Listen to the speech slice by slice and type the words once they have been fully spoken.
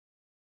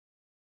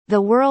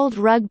the World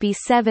Rugby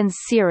Sevens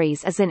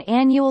Series is an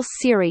annual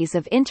series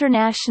of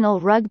international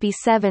Rugby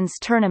Sevens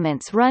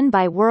tournaments run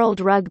by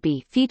World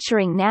Rugby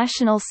featuring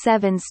national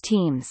sevens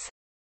teams.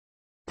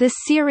 The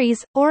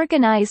series,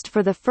 organised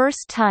for the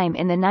first time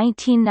in the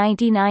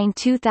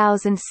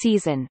 1999-2000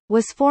 season,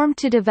 was formed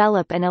to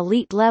develop an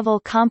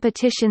elite-level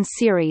competition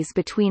series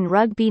between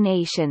rugby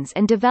nations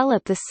and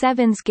develop the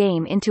sevens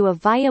game into a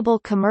viable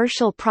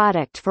commercial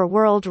product for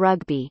World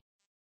Rugby.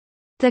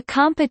 The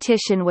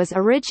competition was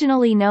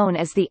originally known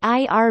as the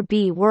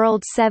IRB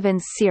World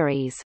Sevens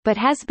Series, but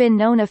has been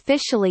known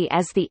officially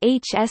as the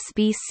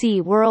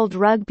HSBC World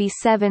Rugby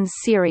Sevens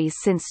Series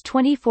since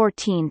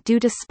 2014 due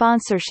to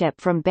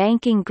sponsorship from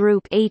banking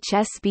group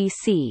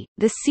HSBC.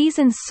 The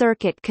season's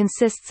circuit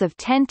consists of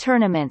 10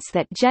 tournaments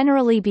that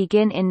generally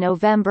begin in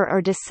November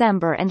or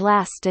December and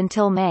last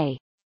until May.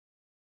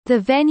 The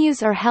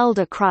venues are held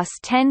across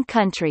 10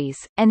 countries,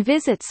 and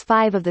visits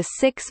 5 of the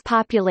 6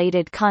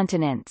 populated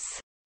continents.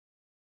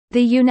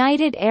 The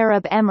United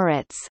Arab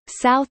Emirates,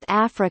 South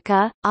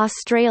Africa,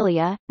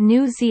 Australia,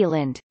 New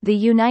Zealand, the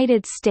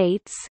United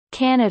States,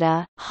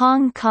 Canada,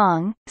 Hong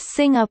Kong,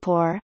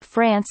 Singapore,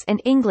 France and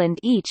England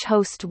each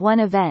host one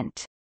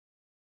event.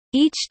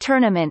 Each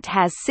tournament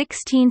has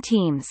 16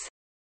 teams.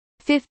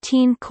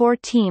 15 core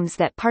teams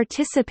that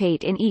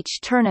participate in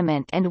each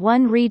tournament and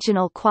one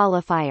regional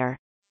qualifier.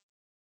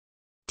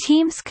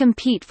 Teams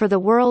compete for the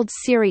World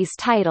Series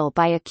title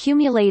by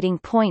accumulating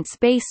points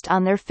based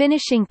on their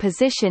finishing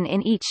position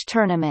in each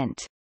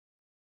tournament.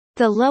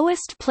 The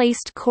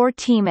lowest-placed core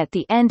team at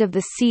the end of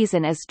the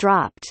season is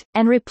dropped,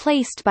 and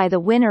replaced by the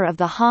winner of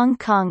the Hong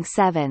Kong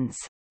Sevens.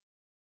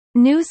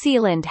 New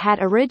Zealand had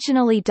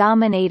originally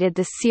dominated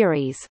the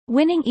series,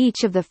 winning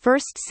each of the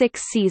first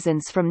 6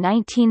 seasons from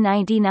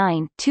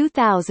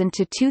 1999-2000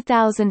 to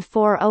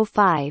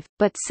 2004-05,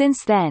 but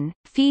since then,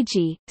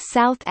 Fiji,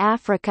 South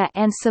Africa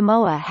and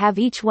Samoa have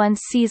each won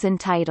season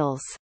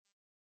titles.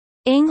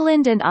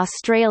 England and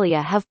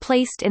Australia have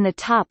placed in the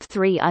top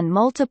 3 on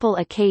multiple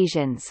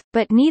occasions,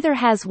 but neither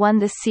has won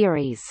the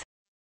series.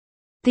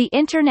 The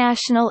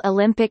International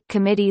Olympic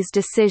Committee's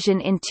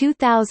decision in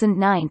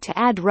 2009 to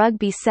add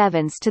Rugby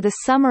Sevens to the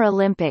Summer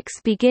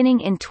Olympics beginning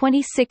in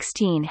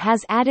 2016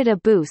 has added a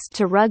boost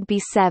to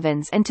Rugby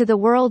Sevens and to the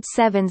World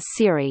Sevens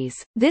Series.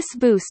 This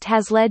boost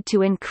has led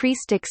to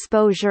increased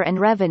exposure and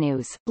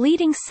revenues,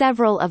 leading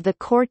several of the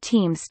core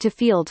teams to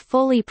field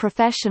fully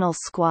professional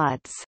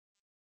squads.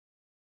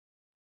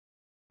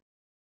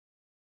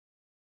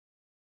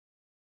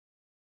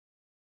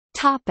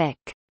 Topic: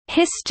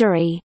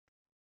 History.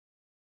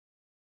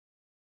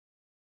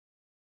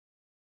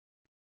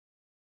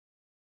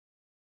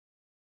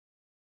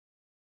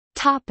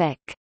 Topic: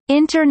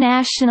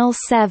 International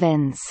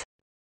Sevens.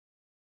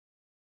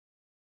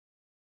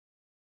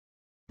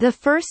 The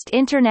first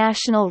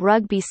International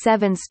Rugby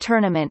Sevens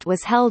tournament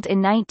was held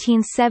in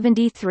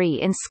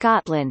 1973 in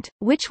Scotland,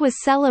 which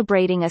was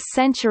celebrating a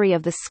century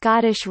of the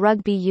Scottish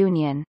Rugby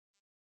Union.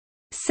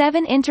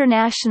 7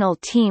 international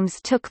teams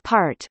took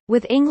part,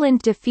 with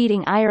England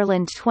defeating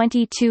Ireland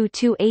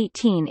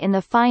 22-18 in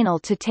the final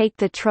to take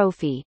the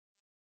trophy.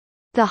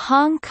 The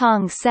Hong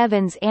Kong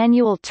Sevens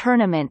annual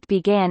tournament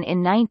began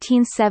in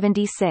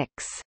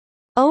 1976.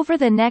 Over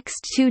the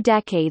next 2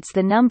 decades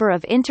the number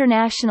of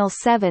international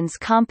sevens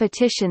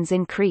competitions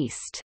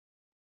increased.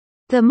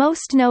 The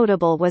most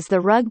notable was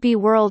the Rugby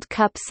World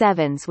Cup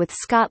Sevens, with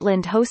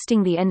Scotland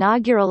hosting the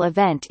inaugural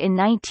event in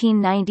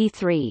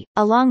 1993,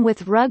 along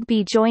with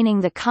rugby joining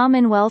the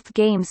Commonwealth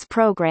Games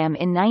programme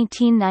in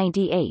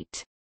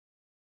 1998.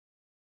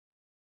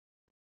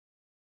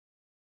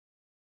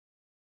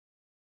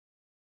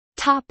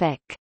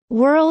 Topic: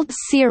 World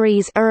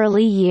Series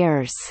early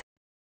years.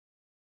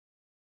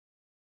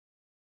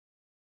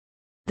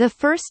 The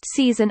first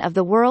season of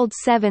the World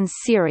Sevens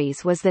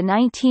Series was the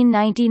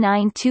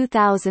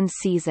 1999-2000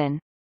 season.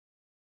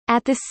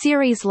 At the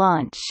series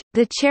launch,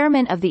 the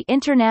chairman of the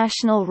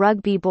International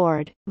Rugby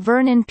Board,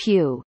 Vernon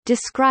Pugh,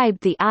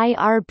 described the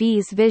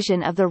IRB's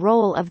vision of the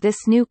role of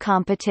this new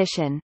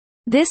competition.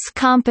 This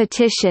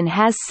competition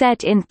has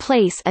set in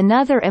place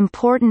another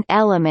important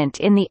element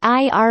in the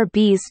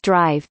IRB's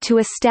drive to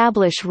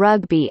establish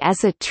rugby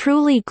as a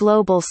truly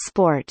global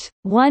sport,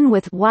 one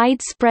with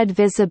widespread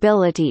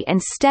visibility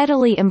and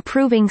steadily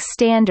improving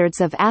standards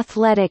of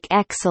athletic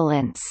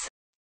excellence.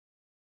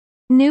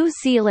 New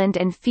Zealand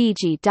and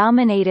Fiji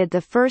dominated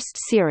the first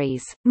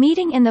series,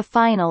 meeting in the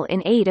final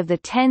in 8 of the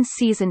 10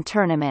 season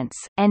tournaments,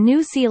 and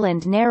New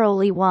Zealand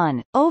narrowly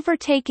won,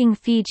 overtaking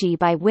Fiji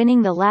by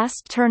winning the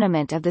last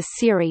tournament of the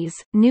series.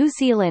 New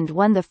Zealand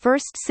won the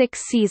first 6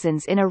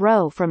 seasons in a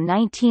row from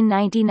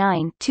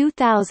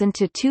 1999-2000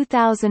 to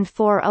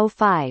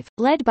 2004-05,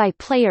 led by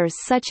players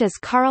such as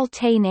Karl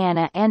Te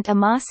Nana and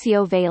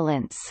Amasio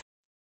Valence.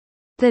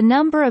 The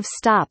number of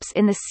stops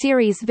in the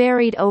series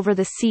varied over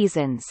the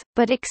seasons,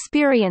 but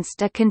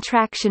experienced a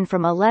contraction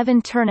from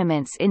 11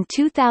 tournaments in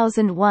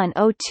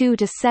 2001-02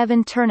 to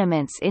 7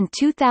 tournaments in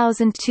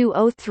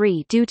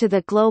 2002-03 due to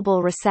the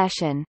global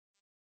recession.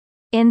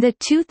 In the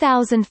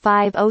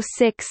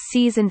 2005-06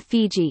 season,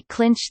 Fiji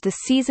clinched the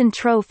season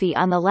trophy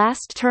on the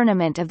last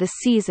tournament of the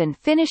season,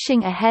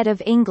 finishing ahead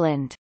of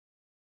England.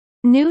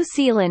 New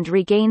Zealand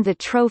regained the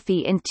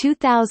trophy in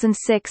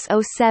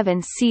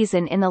 2006-07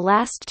 season in the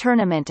last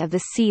tournament of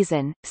the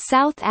season.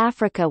 South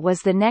Africa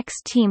was the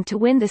next team to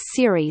win the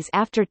series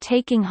after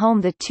taking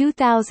home the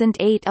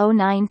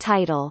 2008-09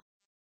 title.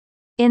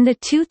 In the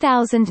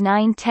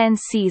 2009-10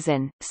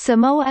 season,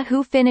 Samoa,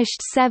 who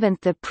finished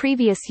 7th the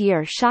previous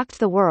year, shocked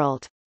the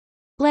world.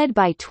 Led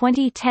by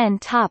 2010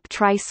 top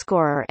try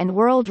scorer and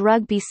World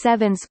Rugby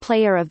Sevens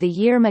Player of the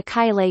Year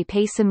Mikaele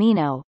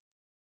Paisamino,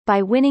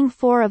 by winning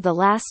 4 of the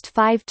last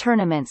 5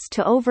 tournaments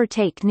to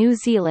overtake New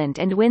Zealand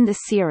and win the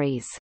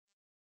series.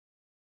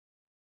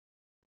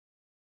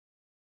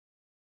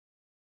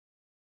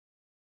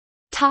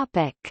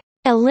 Topic: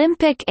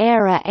 Olympic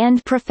era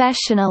and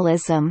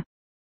professionalism.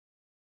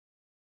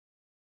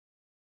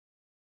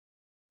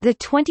 The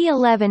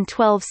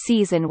 2011-12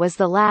 season was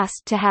the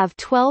last to have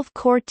 12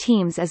 core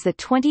teams, as the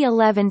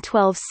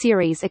 2011-12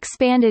 series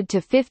expanded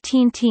to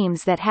 15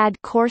 teams that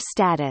had core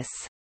status.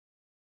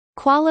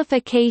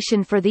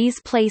 Qualification for these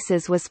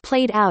places was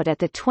played out at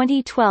the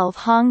 2012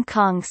 Hong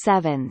Kong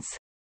Sevens.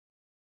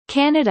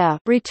 Canada,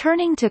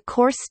 returning to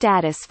core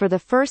status for the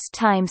first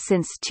time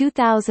since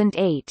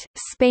 2008,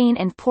 Spain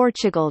and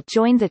Portugal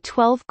joined the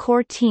 12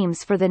 core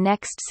teams for the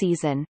next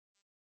season.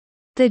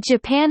 The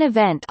Japan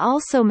event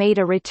also made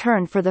a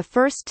return for the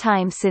first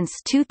time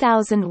since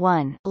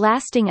 2001,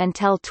 lasting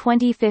until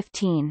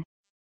 2015.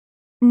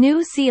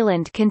 New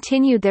Zealand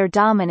continued their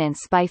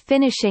dominance by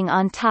finishing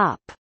on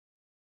top.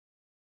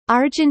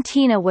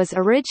 Argentina was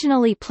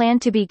originally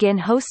planned to begin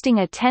hosting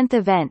a 10th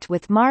event,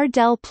 with Mar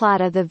del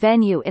Plata the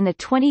venue, in the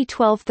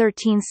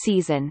 2012-13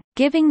 season,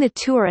 giving the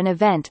tour an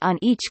event on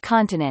each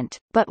continent,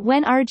 but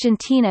when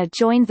Argentina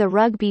joined the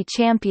Rugby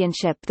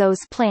Championship,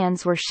 those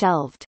plans were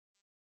shelved.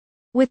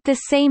 With the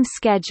same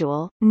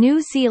schedule,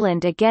 New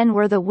Zealand again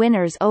were the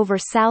winners over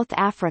South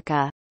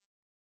Africa.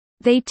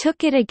 They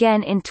took it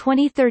again in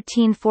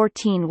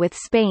 2013-14, with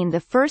Spain the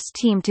first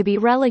team to be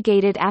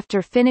relegated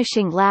after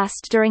finishing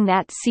last during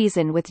that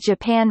season, with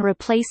Japan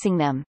replacing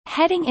them.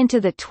 Heading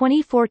into the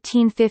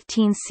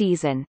 2014-15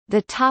 season,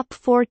 the top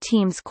 4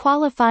 teams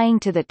qualifying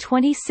to the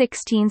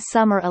 2016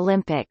 Summer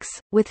Olympics,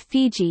 with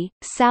Fiji,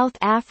 South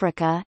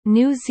Africa,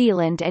 New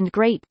Zealand and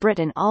Great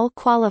Britain all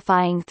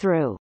qualifying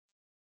through.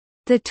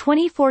 The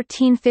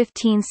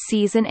 2014-15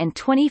 season and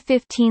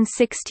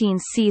 2015-16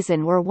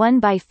 season were won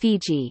by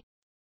Fiji,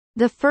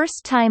 the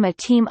first time a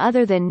team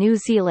other than New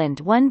Zealand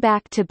won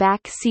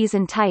back-to-back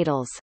season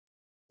titles.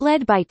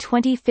 Led by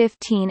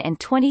 2015 and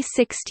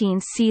 2016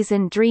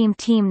 season Dream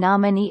Team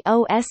nominee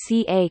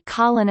OSEA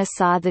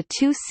Colonisa, the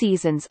 2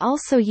 seasons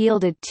also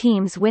yielded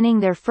teams winning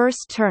their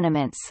first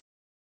tournaments.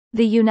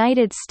 The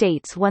United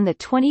States won the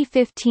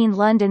 2015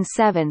 London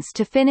Sevens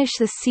to finish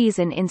the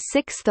season in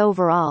 6th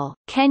overall,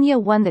 Kenya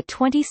won the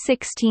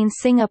 2016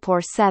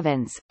 Singapore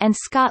Sevens, and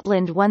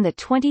Scotland won the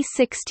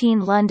 2016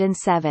 London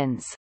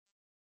Sevens.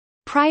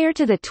 Prior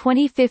to the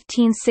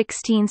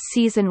 2015-16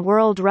 season,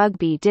 World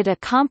Rugby did a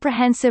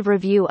comprehensive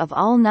review of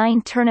all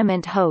 9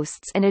 tournament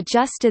hosts and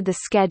adjusted the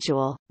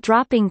schedule,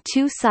 dropping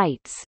 2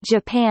 sites,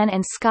 Japan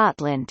and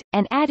Scotland,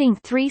 and adding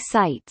 3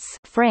 sites,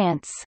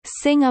 France,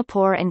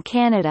 Singapore and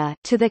Canada,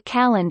 to the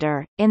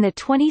calendar. In the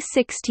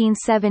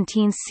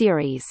 2016-17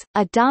 series,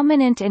 a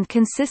dominant and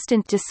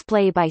consistent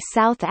display by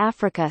South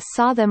Africa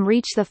saw them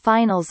reach the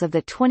finals of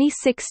the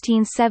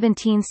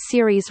 2016-17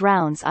 series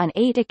rounds on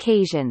 8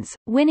 occasions,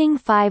 winning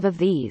 5 of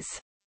these.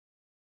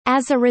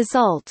 As a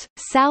result,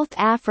 South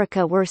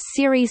Africa were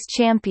series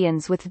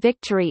champions with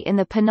victory in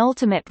the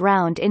penultimate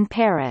round in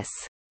Paris.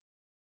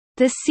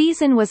 The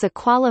season was a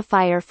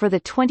qualifier for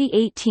the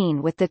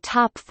 2018, with the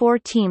top 4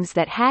 teams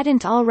that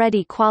hadn't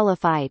already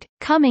qualified,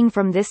 coming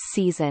from this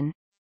season.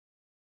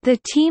 The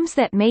teams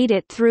that made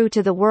it through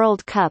to the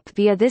World Cup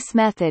via this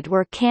method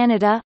were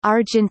Canada,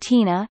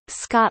 Argentina,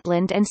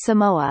 Scotland and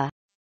Samoa.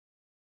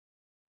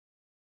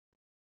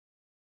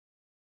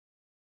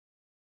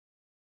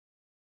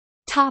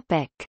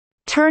 Topic: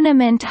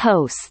 Tournament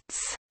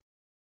hosts.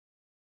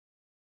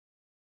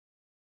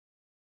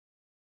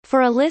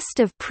 For a list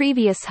of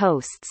previous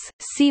hosts,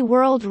 see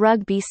World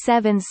Rugby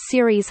Sevens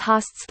Series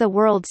hosts. The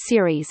World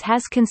Series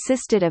has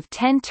consisted of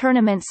 10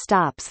 tournament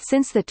stops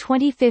since the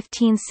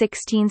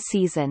 2015-16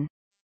 season.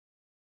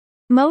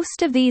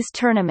 Most of these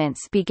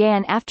tournaments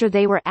began after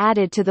they were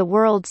added to the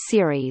World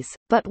Series,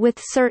 but with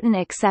certain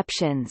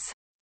exceptions.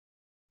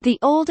 The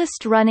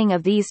oldest running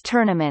of these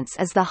tournaments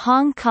is the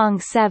Hong Kong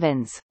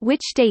Sevens,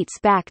 which dates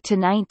back to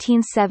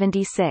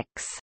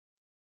 1976.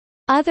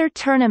 Other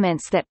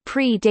tournaments that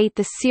predate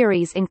the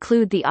series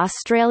include the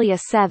Australia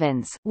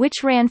Sevens,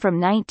 which ran from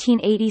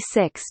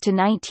 1986 to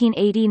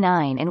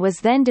 1989 and was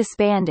then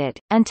disbanded,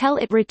 until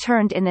it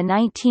returned in the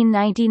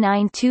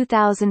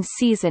 1999-2000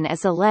 season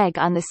as a leg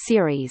on the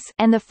series,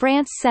 and the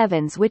France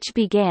Sevens, which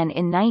began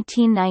in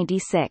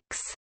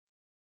 1996.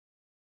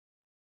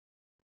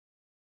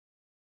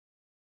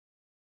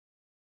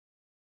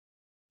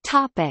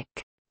 Topic: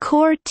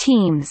 Core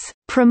teams,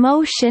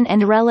 promotion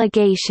and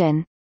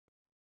relegation.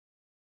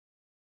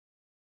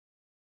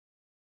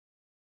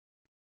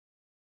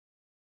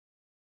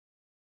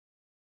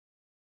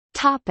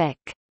 Topic: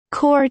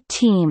 Core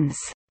teams.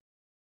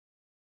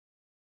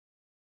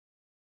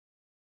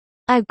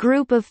 A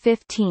group of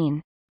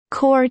 15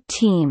 core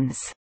teams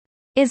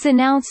is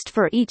announced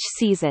for each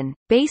season,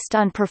 based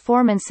on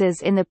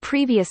performances in the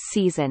previous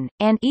season,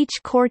 and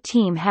each core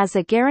team has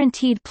a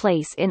guaranteed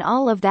place in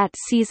all of that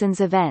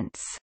season's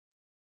events.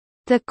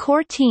 The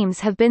core teams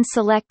have been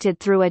selected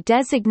through a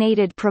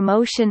designated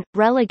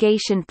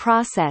promotion-relegation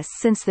process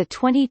since the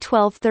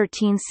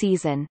 2012-13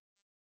 season.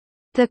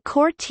 The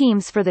core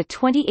teams for the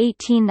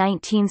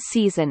 2018-19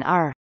 season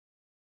are: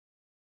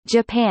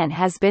 Japan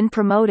has been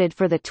promoted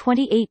for the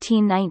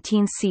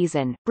 2018-19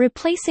 season,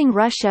 replacing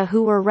Russia,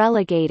 who were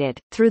relegated.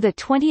 Through the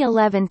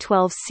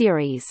 2011-12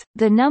 series,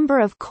 the number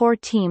of core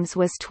teams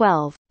was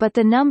 12, but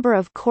the number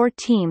of core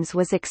teams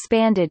was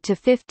expanded to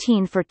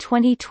 15 for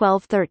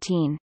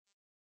 2012-13.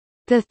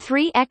 The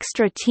 3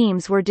 extra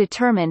teams were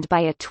determined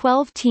by a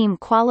 12-team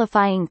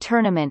qualifying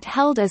tournament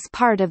held as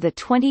part of the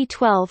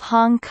 2012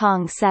 Hong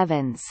Kong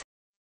Sevens.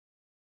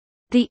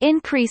 The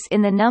increase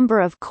in the number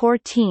of core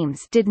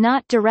teams did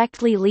not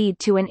directly lead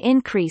to an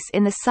increase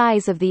in the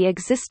size of the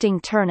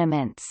existing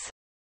tournaments.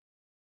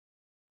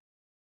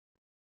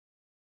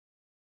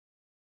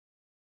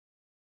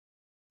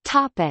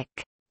 Topic: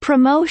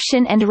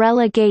 Promotion and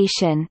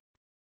relegation.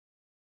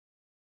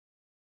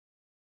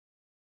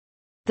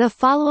 The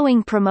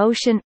following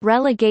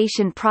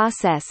promotion-relegation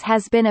process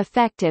has been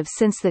effective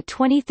since the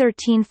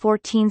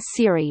 2013-14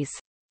 series.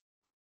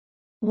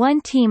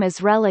 1 team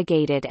is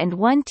relegated and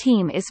 1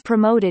 team is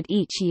promoted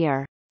each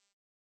year.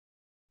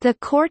 The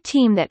core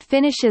team that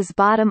finishes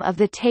bottom of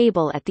the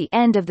table at the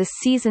end of the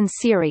season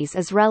series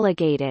is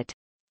relegated.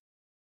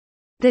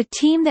 The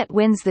team that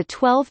wins the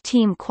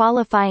 12-team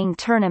qualifying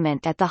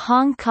tournament at the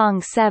Hong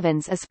Kong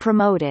Sevens is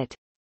promoted.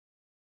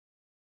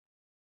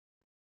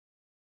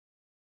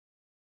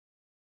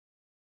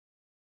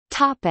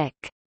 Topic: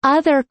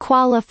 Other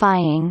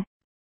qualifying.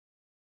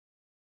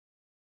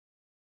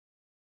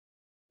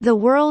 The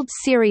World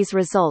Series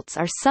results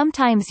are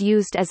sometimes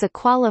used as a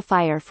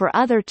qualifier for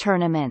other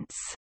tournaments.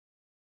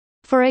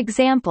 For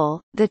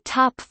example, the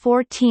top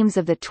 4 teams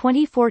of the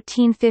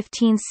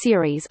 2014-15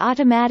 series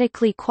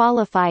automatically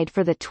qualified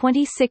for the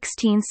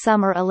 2016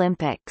 Summer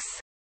Olympics.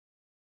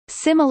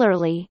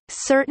 Similarly,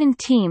 certain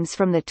teams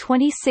from the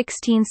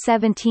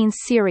 2016-17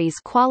 series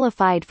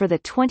qualified for the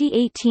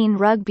 2018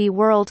 Rugby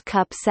World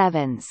Cup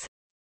Sevens.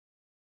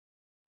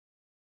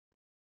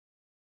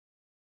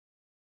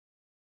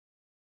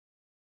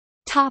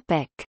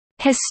 Topic: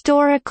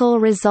 Historical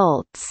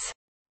results.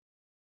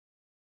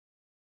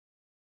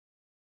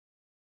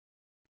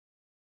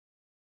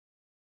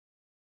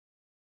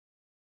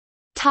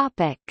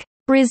 Topic: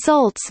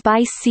 Results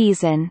by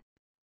season.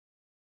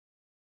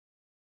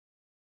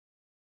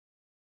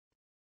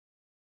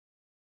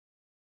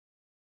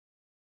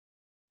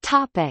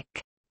 Topic: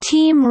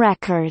 Team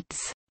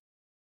records.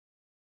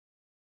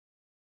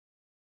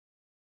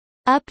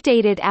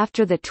 Updated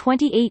after the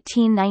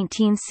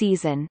 2018-19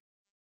 season.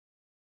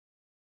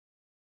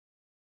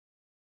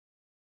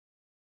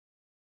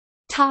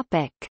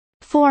 Topic: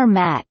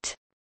 Format.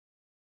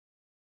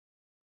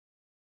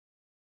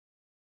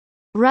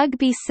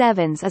 Rugby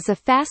Sevens is a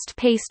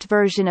fast-paced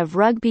version of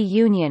rugby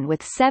union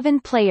with 7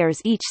 players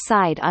each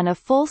side on a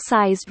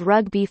full-sized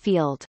rugby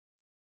field.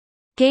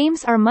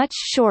 Games are much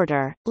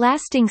shorter,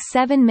 lasting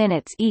 7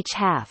 minutes each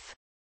half.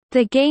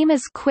 The game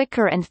is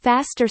quicker and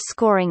faster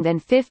scoring than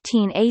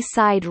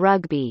 15-a-side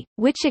rugby,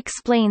 which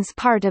explains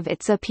part of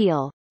its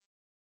appeal.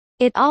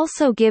 It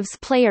also gives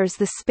players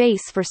the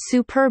space for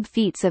superb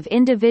feats of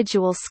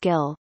individual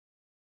skill.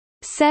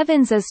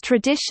 Sevens is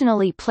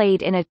traditionally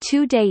played in a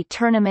 2-day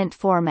tournament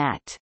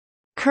format.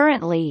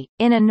 Currently,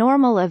 in a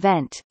normal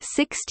event,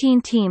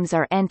 16 teams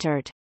are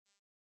entered.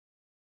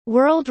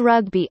 World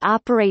Rugby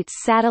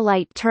operates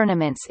satellite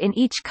tournaments in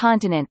each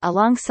continent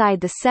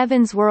alongside the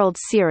Sevens World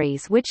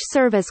Series, which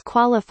serve as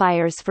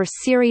qualifiers for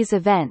series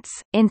events.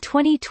 In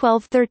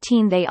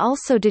 2012-13 they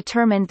also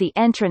determined the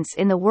entrance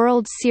in the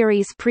World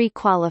Series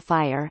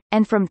pre-qualifier,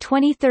 and from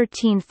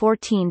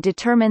 2013-14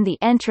 determined the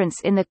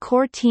entrance in the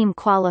core team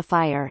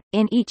qualifier.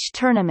 In each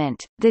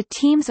tournament, the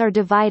teams are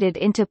divided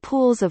into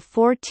pools of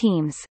 4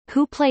 teams,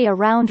 who play a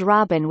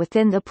round-robin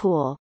within the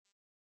pool.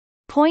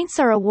 Points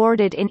are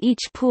awarded in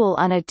each pool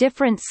on a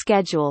different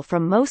schedule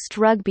from most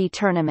rugby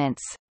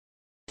tournaments.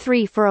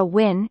 3 for a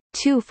win,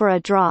 2 for a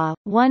draw,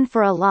 1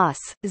 for a loss,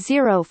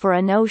 0 for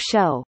a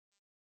no-show.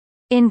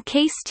 In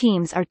case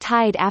teams are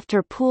tied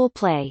after pool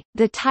play,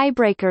 the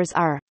tiebreakers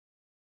are: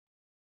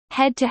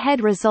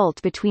 head-to-head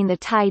result between the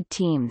tied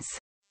teams,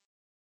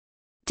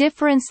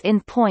 difference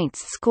in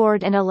points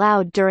scored and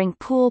allowed during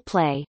pool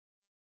play,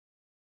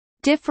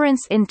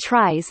 difference in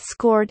tries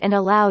scored and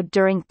allowed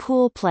during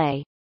pool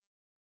play,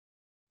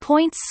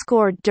 points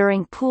scored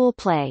during pool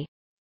play.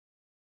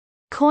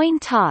 Coin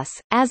toss.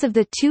 As of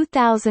the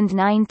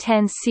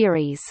 2009-10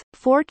 series,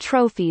 4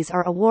 trophies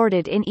are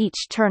awarded in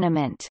each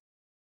tournament.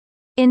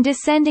 In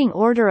descending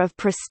order of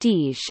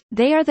prestige,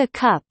 they are the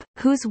cup,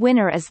 whose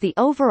winner is the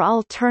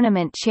overall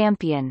tournament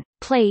champion,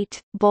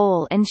 plate,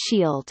 bowl and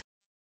shield.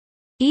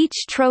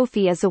 Each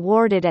trophy is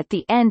awarded at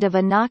the end of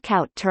a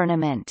knockout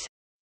tournament.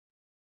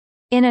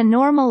 In a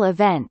normal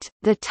event,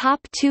 the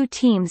top 2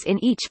 teams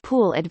in each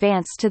pool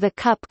advance to the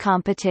cup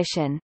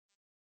competition.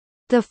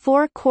 The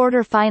 4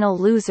 quarter-final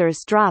losers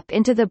drop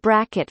into the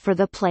bracket for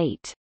the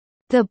plate.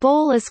 The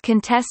bowl is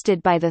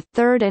contested by the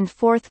 3rd and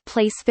 4th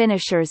place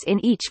finishers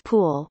in each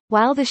pool,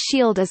 while the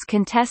shield is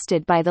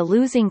contested by the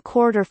losing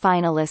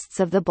quarter-finalists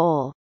of the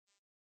bowl.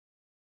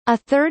 A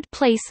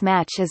third-place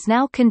match is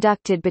now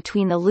conducted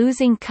between the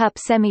losing cup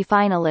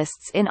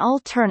semi-finalists in all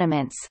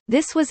tournaments.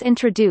 This was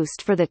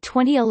introduced for the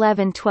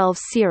 2011-12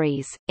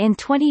 series. In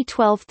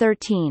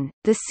 2012-13,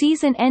 the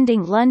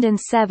season-ending London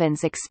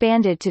Sevens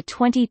expanded to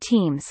 20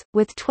 teams,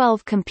 with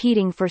 12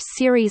 competing for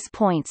series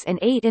points and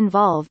 8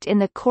 involved in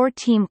the core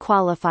team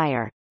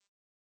qualifier.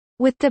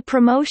 With the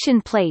promotion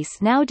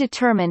place now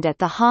determined at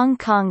the Hong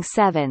Kong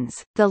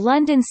Sevens, the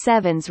London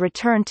Sevens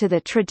returned to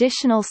the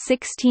traditional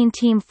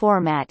 16-team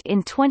format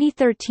in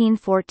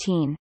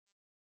 2013-14.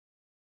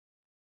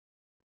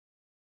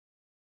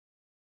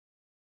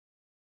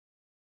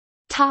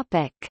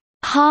 Topic: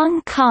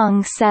 Hong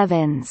Kong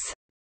Sevens.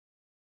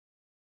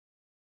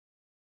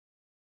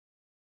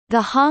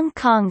 The Hong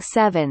Kong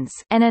Sevens,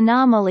 an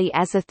anomaly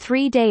as a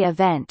 3-day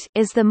event,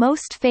 is the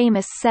most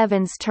famous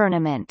Sevens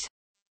tournament.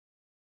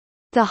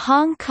 The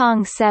Hong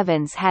Kong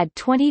Sevens had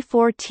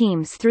 24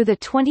 teams through the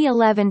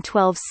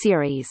 2011-12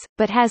 series,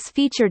 but has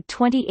featured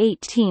 28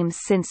 teams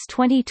since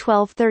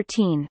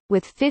 2012-13,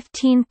 with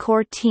 15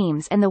 core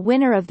teams and the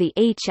winner of the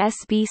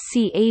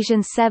HSBC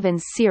Asian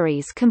Sevens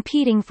series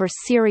competing for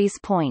series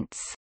points.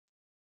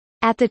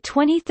 At the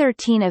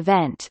 2013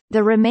 event,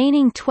 the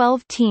remaining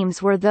 12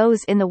 teams were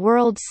those in the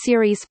World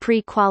Series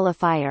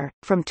pre-qualifier.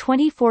 From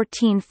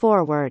 2014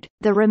 forward,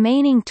 the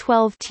remaining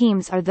 12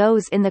 teams are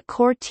those in the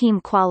core team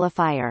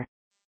qualifier.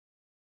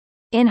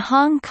 In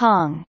Hong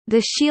Kong,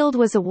 the Shield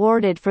was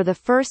awarded for the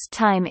first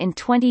time in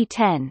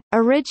 2010.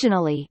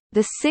 Originally,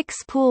 the 6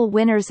 pool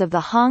winners of the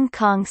Hong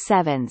Kong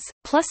Sevens,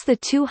 plus the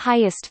 2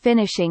 highest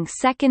finishing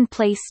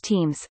second-place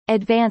teams,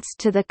 advanced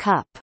to the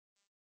Cup.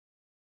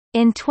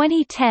 In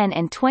 2010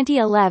 and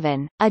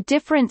 2011, a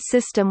different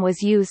system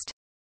was used.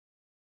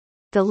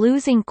 The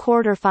losing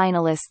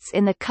quarter-finalists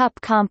in the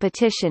Cup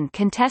competition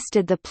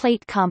contested the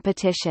plate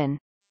competition.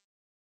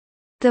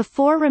 The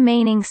 4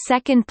 remaining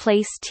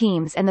second-place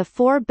teams and the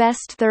 4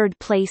 best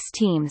third-place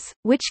teams,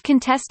 which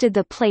contested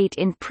the plate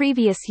in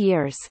previous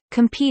years,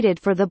 competed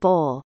for the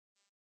bowl.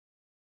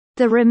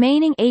 The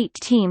remaining 8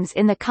 teams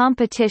in the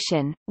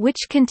competition, which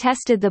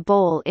contested the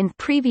bowl in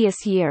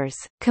previous years,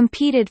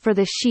 competed for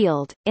the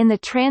Shield. In the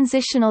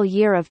transitional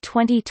year of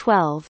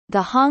 2012,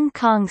 the Hong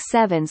Kong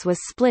Sevens was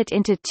split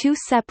into 2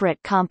 separate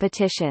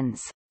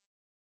competitions.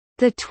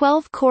 The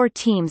 12 core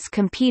teams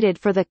competed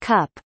for the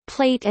Cup,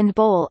 plate and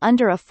bowl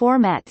under a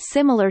format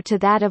similar to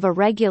that of a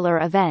regular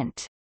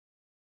event.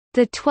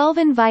 The 12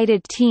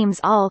 invited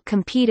teams all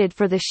competed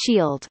for the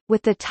Shield,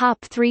 with the top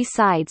 3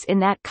 sides in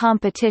that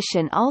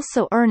competition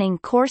also earning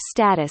core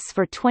status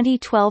for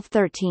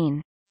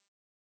 2012-13.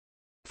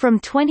 From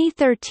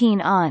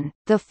 2013 on,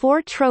 the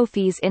 4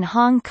 trophies in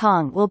Hong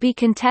Kong will be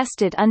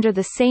contested under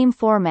the same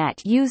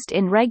format used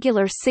in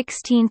regular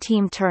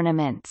 16-team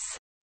tournaments.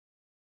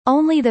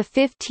 Only the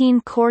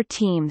 15 core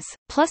teams,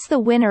 plus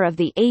the winner of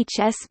the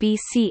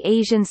HSBC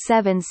Asian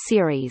Sevens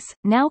series,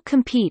 now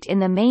compete in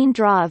the main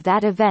draw of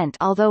that event,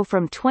 although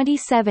from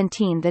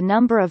 2017 the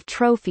number of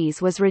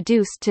trophies was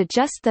reduced to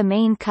just the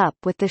main cup,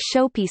 with the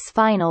showpiece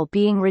final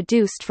being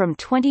reduced from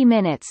 20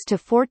 minutes to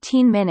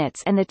 14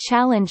 minutes and the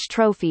Challenge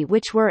Trophy,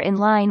 which were in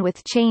line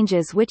with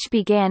changes which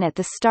began at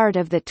the start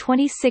of the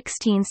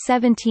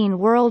 2016-17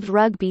 World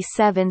Rugby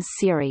Sevens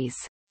series.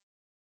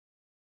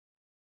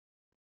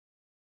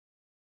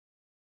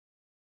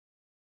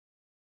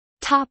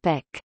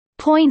 Topic: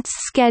 Points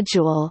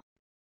schedule.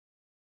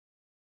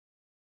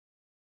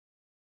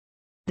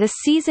 The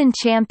season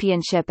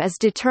championship is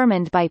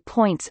determined by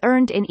points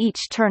earned in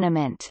each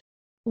tournament.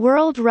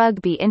 World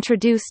Rugby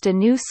introduced a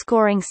new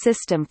scoring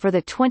system for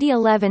the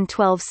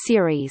 2011-12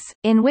 series,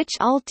 in which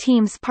all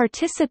teams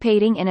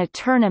participating in a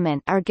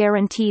tournament are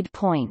guaranteed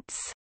points.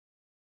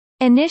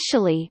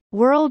 Initially,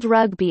 World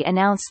Rugby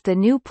announced the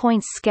new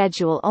points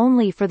schedule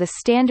only for the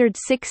standard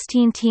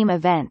 16-team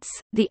events.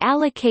 The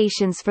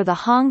allocations for the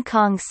Hong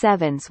Kong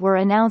Sevens were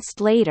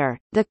announced later.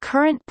 The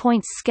current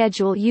points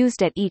schedule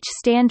used at each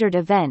standard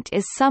event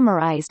is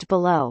summarized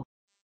below.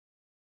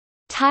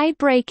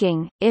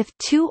 Tie-breaking: if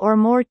 2 or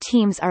more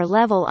teams are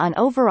level on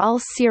overall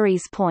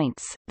series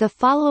points, the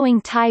following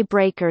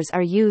tie-breakers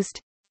are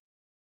used.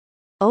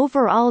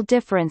 Overall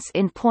difference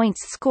in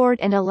points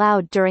scored and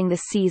allowed during the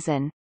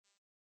season.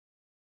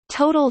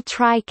 Total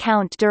try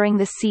count during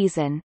the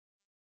season.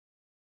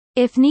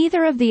 If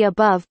neither of the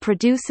above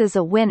produces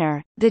a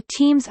winner, the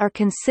teams are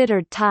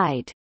considered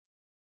tied.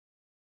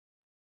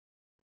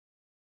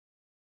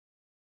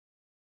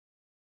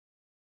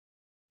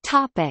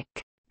 Topic: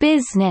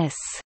 Business.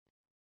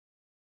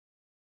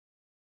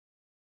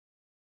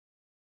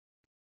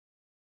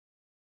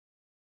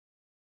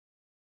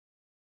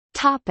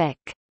 Topic: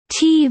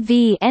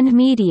 TV and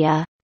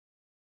media.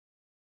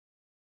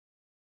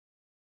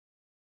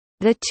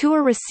 The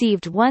tour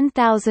received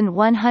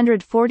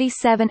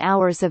 1,147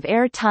 hours of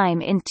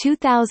airtime in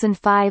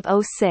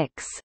 2005-06,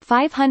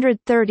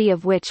 530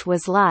 of which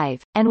was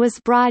live, and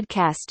was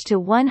broadcast to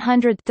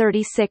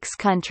 136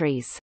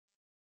 countries.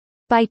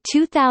 By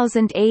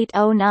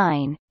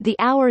 2008-09, the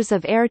hours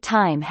of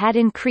airtime had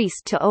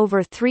increased to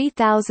over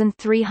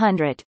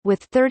 3,300,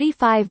 with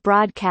 35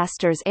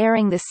 broadcasters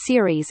airing the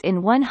series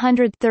in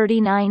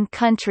 139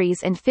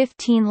 countries and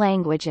 15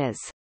 languages.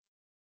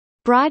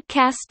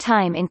 Broadcast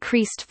time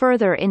increased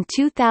further in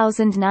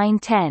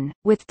 2009-10,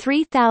 with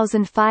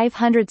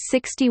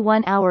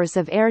 3,561 hours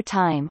of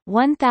airtime,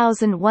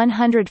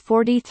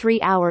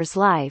 1,143 hours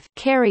live,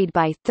 carried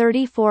by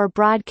 34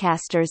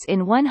 broadcasters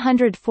in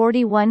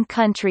 141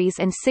 countries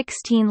and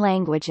 16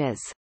 languages.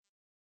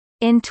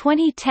 In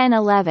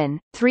 2010-11,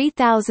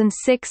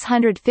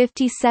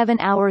 3,657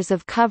 hours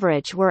of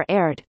coverage were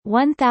aired,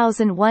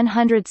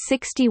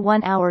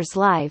 1,161 hours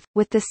live,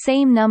 with the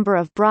same number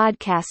of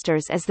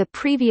broadcasters as the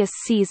previous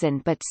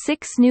season but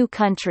 6 new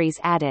countries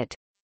added.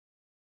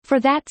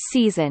 For that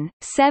season,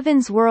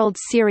 Sevens World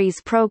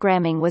Series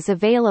programming was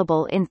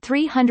available in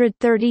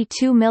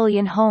 332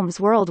 million homes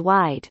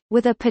worldwide,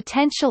 with a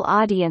potential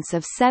audience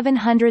of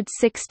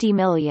 760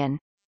 million.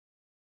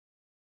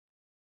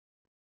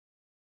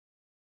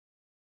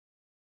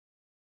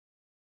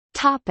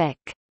 Topic: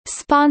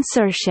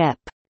 Sponsorship.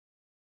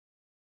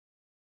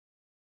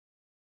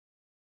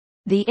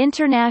 The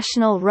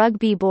International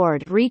Rugby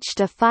Board reached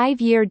a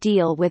 5-year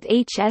deal with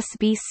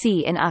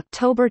HSBC in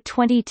October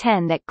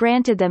 2010 that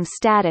granted them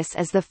status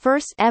as the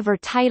first-ever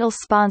title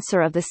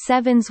sponsor of the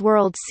Sevens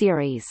World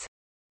Series.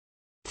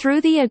 Through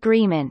the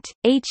agreement,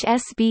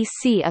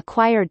 HSBC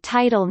acquired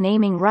title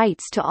naming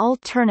rights to all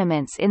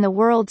tournaments in the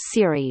World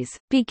Series,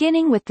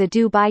 beginning with the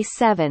Dubai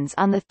Sevens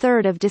on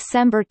 3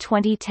 December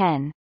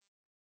 2010.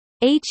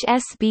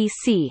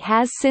 HSBC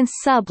has since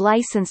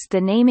sub-licensed the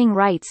naming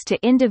rights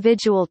to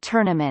individual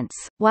tournaments,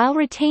 while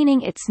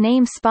retaining its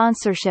name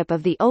sponsorship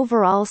of the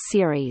overall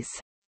series.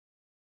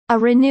 A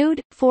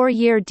renewed,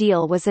 4-year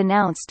deal was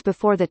announced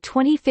before the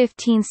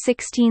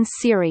 2015-16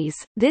 series.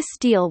 This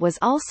deal was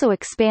also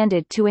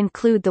expanded to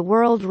include the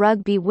World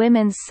Rugby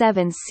Women's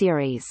Sevens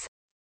series.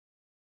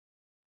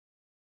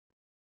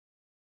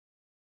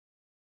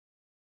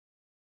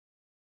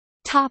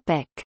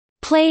 Topic: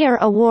 Player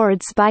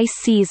awards by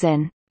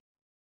season.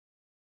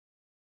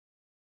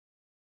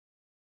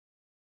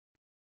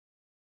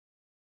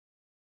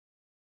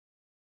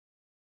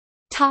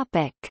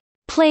 Topic: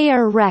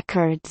 Player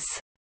records.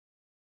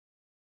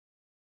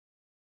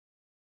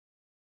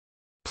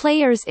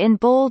 Players in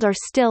bold are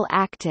still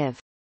active.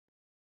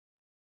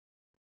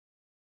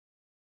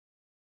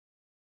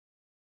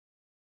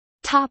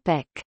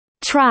 Topic: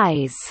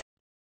 Tries.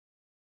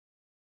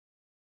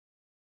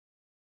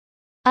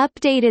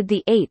 Updated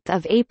the 8th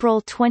of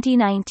April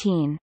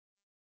 2019.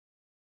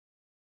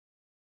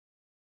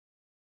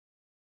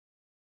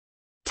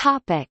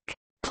 Topic: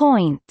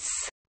 Points.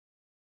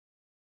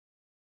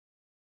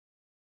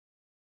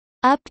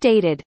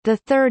 Updated, 3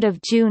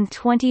 June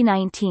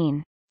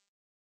 2019.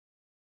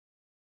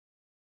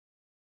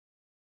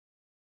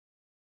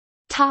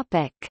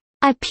 Topic: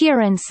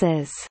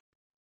 Appearances.